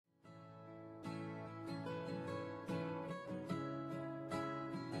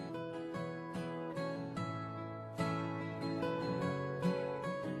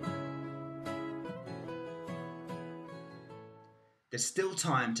There's still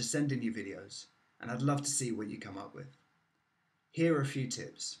time to send in your videos, and I'd love to see what you come up with. Here are a few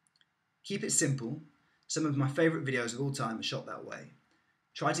tips. Keep it simple. Some of my favourite videos of all time are shot that way.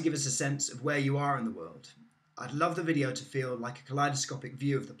 Try to give us a sense of where you are in the world. I'd love the video to feel like a kaleidoscopic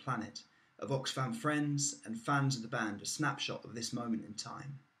view of the planet, of Oxfam friends and fans of the band, a snapshot of this moment in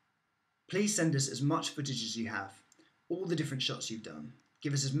time. Please send us as much footage as you have, all the different shots you've done.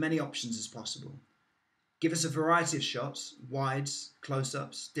 Give us as many options as possible. Give us a variety of shots, wides,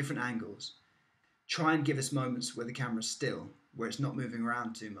 close-ups, different angles. Try and give us moments where the camera's still, where it's not moving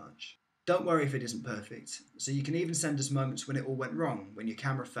around too much. Don't worry if it isn't perfect, so you can even send us moments when it all went wrong, when your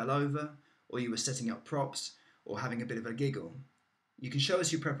camera fell over, or you were setting up props, or having a bit of a giggle. You can show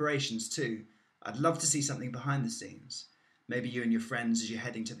us your preparations too. I'd love to see something behind the scenes. Maybe you and your friends as you're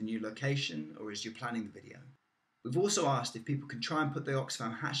heading to the new location, or as you're planning the video. We've also asked if people can try and put the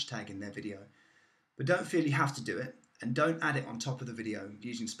Oxfam hashtag in their video, but don't feel you have to do it, and don't add it on top of the video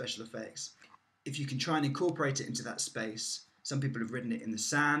using special effects. If you can try and incorporate it into that space, some people have written it in the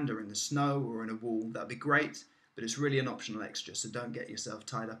sand or in the snow or in a wall, that'd be great, but it's really an optional extra, so don't get yourself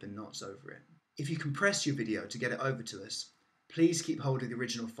tied up in knots over it. If you compress your video to get it over to us, please keep hold of the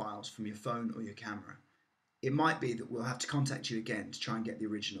original files from your phone or your camera. It might be that we'll have to contact you again to try and get the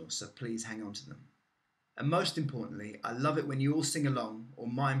originals, so please hang on to them. And most importantly, I love it when you all sing along or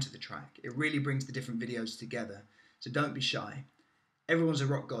mime to the track. It really brings the different videos together, so don't be shy. Everyone's a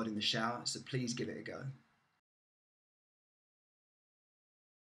rock god in the shower, so please give it a go.